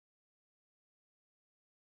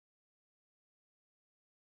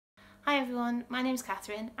Hi everyone, my name is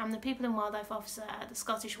Catherine. I'm the People and Wildlife Officer at the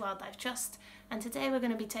Scottish Wildlife Trust, and today we're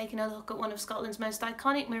going to be taking a look at one of Scotland's most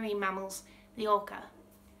iconic marine mammals, the orca.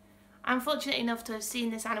 I'm fortunate enough to have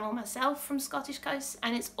seen this animal myself from Scottish coasts,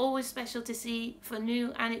 and it's always special to see for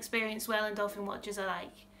new and experienced whale and dolphin watchers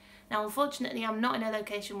alike. Now unfortunately I'm not in a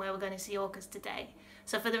location where we're going to see orcas today,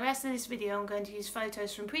 so for the rest of this video I'm going to use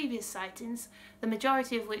photos from previous sightings, the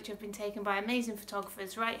majority of which have been taken by amazing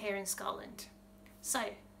photographers right here in Scotland. So,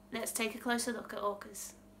 let's take a closer look at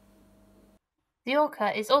orcas. The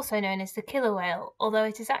orca is also known as the killer whale, although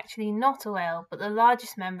it is actually not a whale but the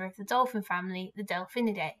largest member of the dolphin family, the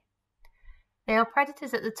Delphinidae. They are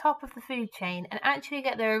predators at the top of the food chain and actually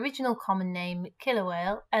get their original common name, killer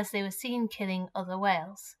whale, as they were seen killing other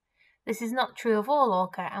whales. This is not true of all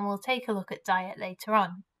orca, and we'll take a look at diet later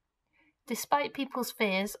on. Despite people's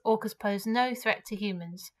fears, orcas pose no threat to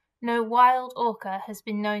humans. No wild orca has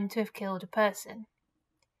been known to have killed a person.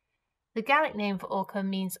 The Gaelic name for orca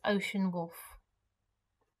means ocean wolf.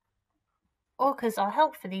 Orcas are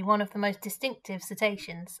helpfully one of the most distinctive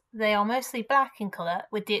cetaceans. They are mostly black in colour,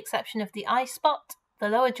 with the exception of the eye spot, the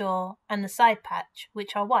lower jaw, and the side patch,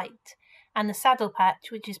 which are white, and the saddle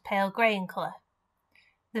patch, which is pale grey in colour.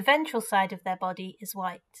 The ventral side of their body is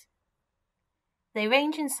white. They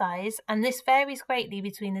range in size, and this varies greatly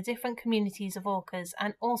between the different communities of orcas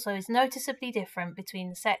and also is noticeably different between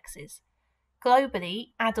the sexes. Globally,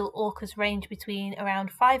 adult orcas range between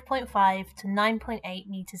around 5.5 to 9.8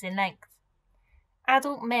 metres in length.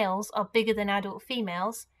 Adult males are bigger than adult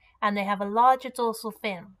females, and they have a larger dorsal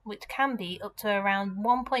fin, which can be up to around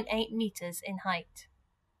 1.8 metres in height.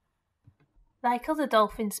 Like other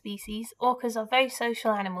dolphin species, orcas are very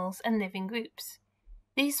social animals and live in groups.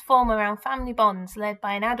 These form around family bonds led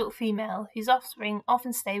by an adult female whose offspring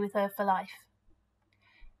often stay with her for life.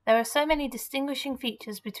 There are so many distinguishing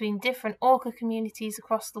features between different orca communities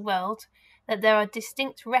across the world that there are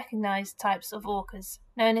distinct recognised types of orcas,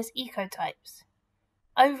 known as ecotypes.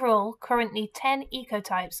 Overall, currently 10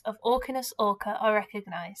 ecotypes of Orcinus orca are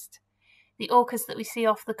recognised. The orcas that we see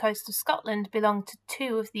off the coast of Scotland belong to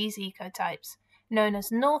two of these ecotypes, known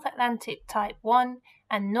as North Atlantic Type 1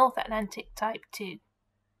 and North Atlantic Type 2.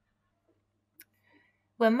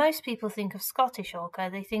 When most people think of Scottish orca,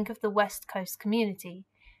 they think of the West Coast community.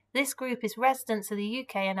 This group is residents of the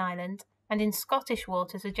UK and Ireland, and in Scottish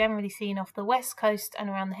waters are generally seen off the west coast and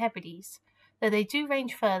around the Hebrides, though they do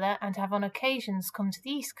range further and have on occasions come to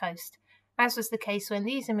the east coast, as was the case when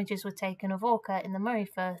these images were taken of orca in the Moray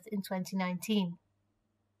Firth in 2019.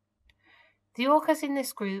 The orcas in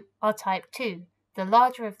this group are Type 2, the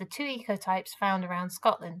larger of the two ecotypes found around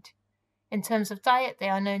Scotland. In terms of diet, they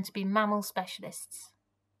are known to be mammal specialists.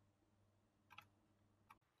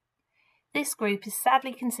 This group is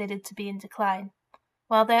sadly considered to be in decline.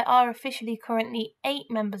 While there are officially currently 8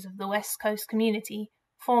 members of the West Coast community,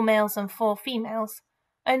 4 males and 4 females,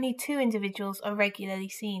 only 2 individuals are regularly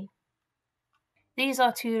seen. These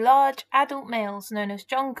are 2 large adult males known as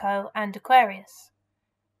Jonco and Aquarius.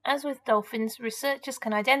 As with dolphins, researchers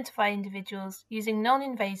can identify individuals using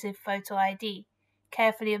non-invasive photo ID,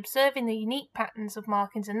 carefully observing the unique patterns of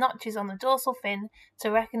markings and notches on the dorsal fin to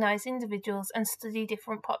recognise individuals and study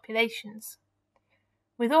different populations.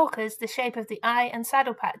 With orcas, the shape of the eye and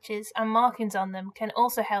saddle patches and markings on them can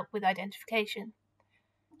also help with identification.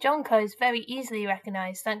 Jonco is very easily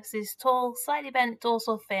recognised thanks to his tall, slightly bent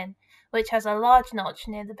dorsal fin, which has a large notch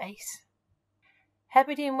near the base.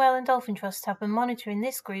 Hebridean Whale and Dolphin Trust have been monitoring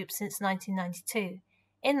this group since 1992.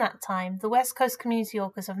 In that time, the West Coast community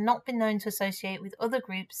orcas have not been known to associate with other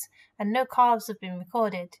groups, and no calves have been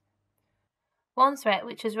recorded. One threat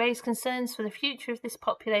which has raised concerns for the future of this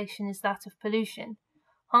population is that of pollution.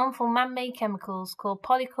 Harmful man-made chemicals called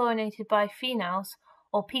polychlorinated biphenyls,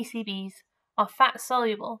 or PCBs, are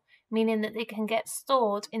fat-soluble, meaning that they can get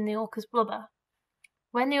stored in the orca's blubber.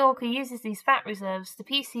 When the orca uses these fat reserves, the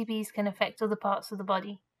PCBs can affect other parts of the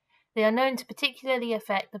body. They are known to particularly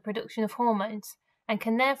affect the production of hormones, and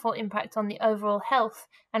can therefore impact on the overall health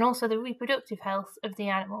and also the reproductive health of the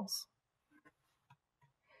animals.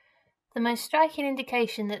 The most striking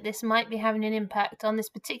indication that this might be having an impact on this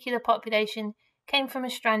particular population came from a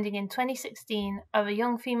stranding in 2016 of a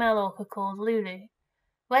young female orca called Lulu.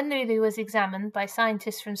 When Lulu was examined by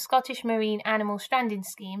scientists from Scottish Marine Animal Stranding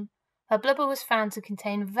Scheme, her blubber was found to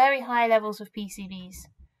contain very high levels of PCBs.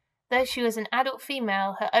 Though she was an adult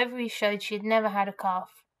female, her ovaries showed she had never had a calf.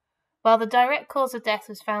 While the direct cause of death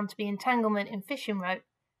was found to be entanglement in fishing rope,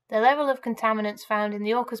 the level of contaminants found in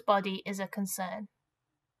the orca's body is a concern.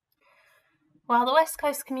 While the West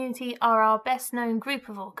Coast community are our best known group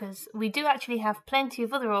of orcas, we do actually have plenty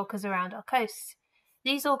of other orcas around our coasts.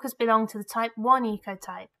 These orcas belong to the Type 1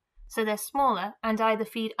 ecotype, so they're smaller and either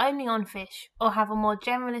feed only on fish or have a more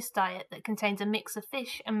generalist diet that contains a mix of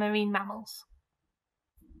fish and marine mammals.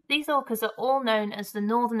 These orcas are all known as the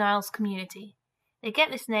Northern Isles community. They get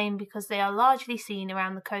this name because they are largely seen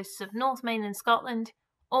around the coasts of North Mainland Scotland,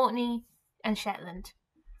 Orkney and Shetland.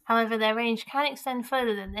 However, their range can extend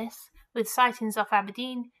further than this, with sightings off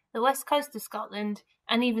Aberdeen, the west coast of Scotland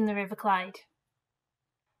and even the River Clyde.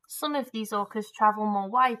 Some of these orcas travel more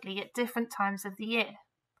widely at different times of the year.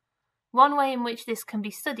 One way in which this can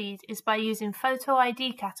be studied is by using photo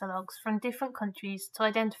ID catalogues from different countries to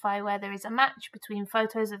identify where there is a match between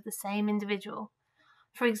photos of the same individual.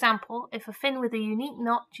 For example, if a fin with a unique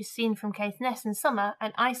notch is seen from Caithness in summer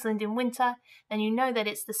and Iceland in winter, then you know that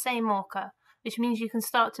it's the same orca, which means you can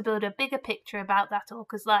start to build a bigger picture about that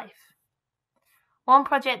orca's life. One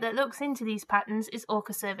project that looks into these patterns is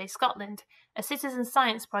Orca Survey Scotland, a citizen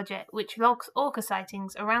science project which logs orca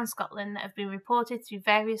sightings around Scotland that have been reported through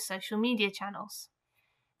various social media channels.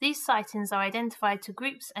 These sightings are identified to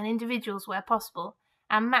groups and individuals where possible,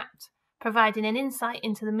 and mapped, providing an insight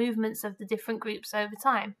into the movements of the different groups over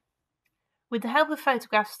time. With the help of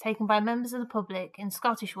photographs taken by members of the public in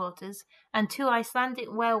Scottish waters and 2 Icelandic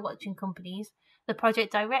whale-watching companies, the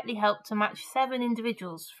project directly helped to match 7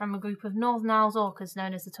 individuals from a group of Northern Isles orcas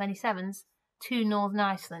known as the 27s to Northern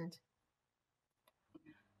Iceland.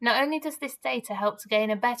 Not only does this data help to gain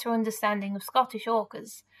a better understanding of Scottish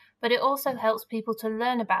orcas, but it also helps people to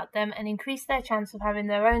learn about them and increase their chance of having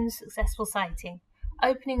their own successful sighting,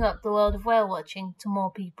 opening up the world of whale watching to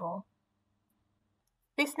more people.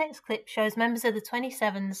 This next clip shows members of the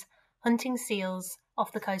 27s hunting seals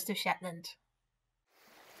off the coast of Shetland.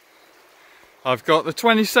 I've got the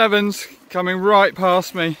 27s coming right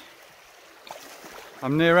past me.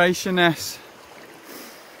 I'm near Ness,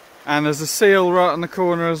 and there's a seal right on the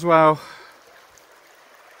corner as well.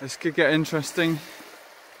 This could get interesting.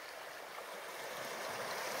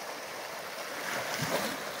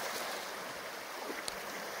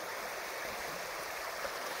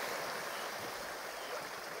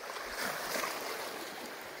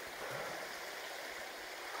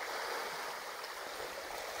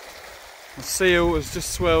 The seal has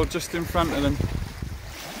just swelled just in front of them.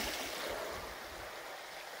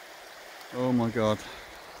 Oh my god.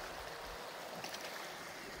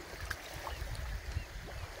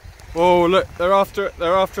 Oh look, they're after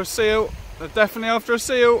a seal. They're definitely after a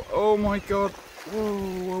seal. Oh my god. Whoa,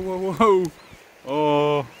 whoa, whoa, whoa.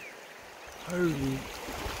 Oh. Holy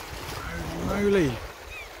moly.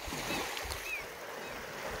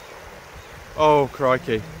 Oh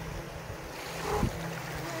crikey.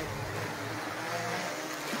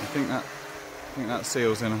 I think that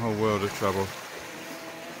seal's in a whole world of trouble.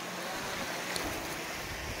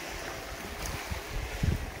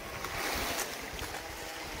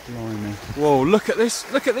 Blimey. Whoa, look at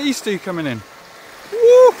this. Look at these 2 coming in.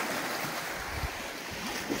 Woo!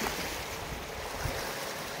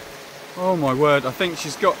 Oh my word, I think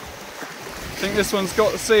this one's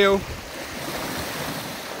got the seal.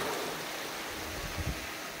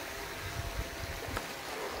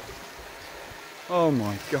 Oh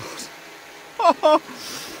my god.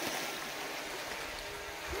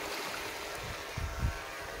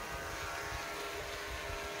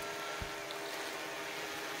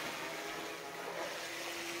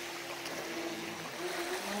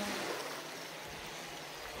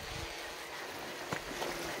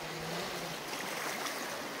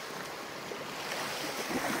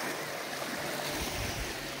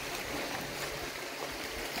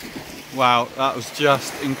 Wow, that was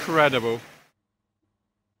just incredible.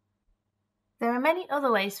 There are many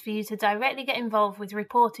other ways for you to directly get involved with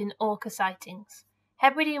reporting orca sightings.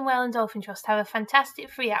 Hebridean Whale and Dolphin Trust have a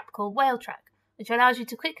fantastic free app called Whale Track, which allows you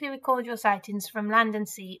to quickly record your sightings from land and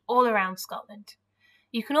sea all around Scotland.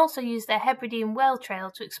 You can also use their Hebridean Whale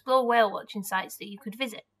Trail to explore whale watching sites that you could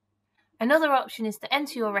visit. Another option is to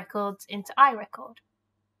enter your records into iRecord.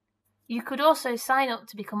 You could also sign up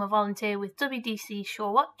to become a volunteer with WDC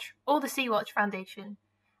Shorewatch or the Sea-Watch Foundation,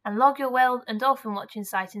 and log your whale and dolphin watching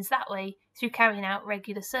sightings that way through carrying out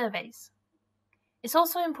regular surveys. It's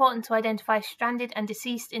also important to identify stranded and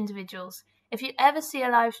deceased individuals. If you ever see a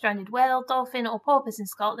live stranded whale, dolphin or porpoise in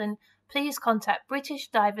Scotland, please contact British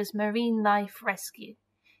Divers Marine Life Rescue.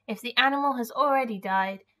 If the animal has already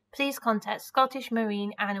died, please contact Scottish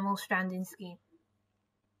Marine Animal Stranding Scheme.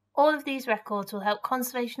 All of these records will help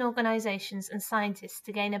conservation organisations and scientists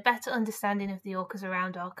to gain a better understanding of the orcas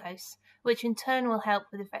around our coasts, which in turn will help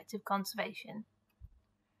with effective conservation.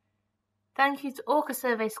 Thank you to Orca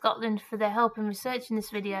Survey Scotland for their help in researching this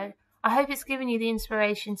video. I hope it's given you the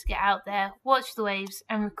inspiration to get out there, watch the waves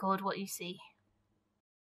and record what you see.